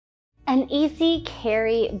An easy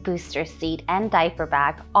carry booster seat and diaper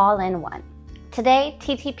bag all in one. Today,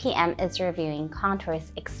 TTPM is reviewing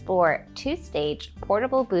Contour's Explore 2-stage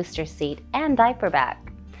portable booster seat and diaper bag.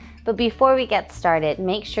 But before we get started,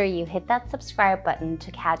 make sure you hit that subscribe button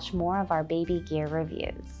to catch more of our baby gear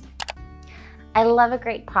reviews. I love a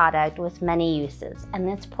great product with many uses, and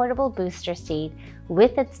this portable booster seat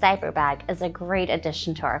with its diaper bag is a great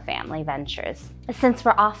addition to our family ventures, since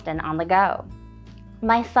we're often on the go.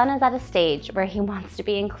 My son is at a stage where he wants to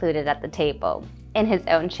be included at the table, in his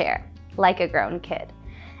own chair, like a grown kid,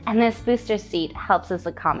 and this booster seat helps us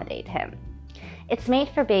accommodate him. It's made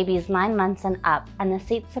for babies 9 months and up, and the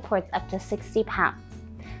seat supports up to 60 pounds,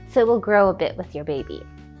 so it will grow a bit with your baby.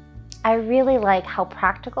 I really like how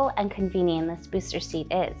practical and convenient this booster seat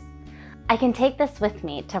is. I can take this with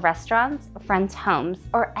me to restaurants, friends' homes,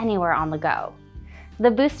 or anywhere on the go. The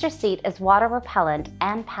booster seat is water repellent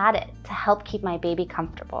and padded to help keep my baby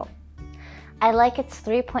comfortable. I like its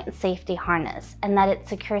 3-point safety harness and that it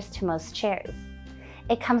secures to most chairs.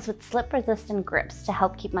 It comes with slip-resistant grips to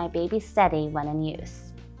help keep my baby steady when in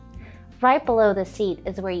use. Right below the seat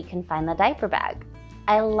is where you can find the diaper bag.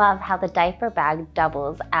 I love how the diaper bag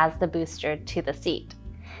doubles as the booster to the seat.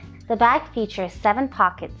 The bag features 7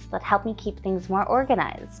 pockets that help me keep things more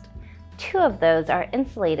organized. 2 of those are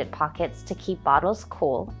insulated pockets to keep bottles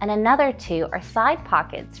cool, and another 2 are side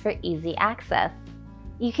pockets for easy access.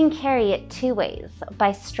 You can carry it 2 ways,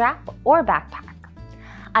 by strap or backpack.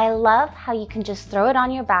 I love how you can just throw it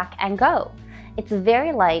on your back and go. It's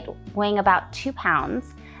very light, weighing about 2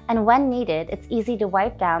 pounds, and when needed, it's easy to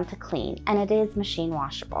wipe down to clean, and it is machine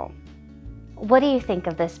washable. What do you think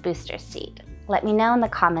of this booster seat? Let me know in the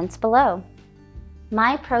comments below.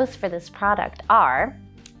 My pros for this product are: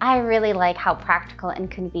 I really like how practical and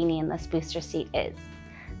convenient this booster seat is.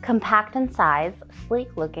 Compact in size,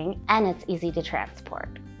 sleek looking, and it's easy to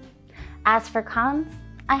transport. As for cons,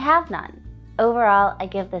 I have none. Overall, I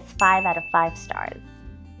give this 5 out of 5 stars.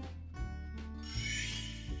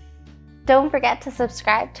 Don't forget to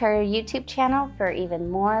subscribe to our YouTube channel for even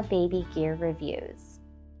more baby gear reviews.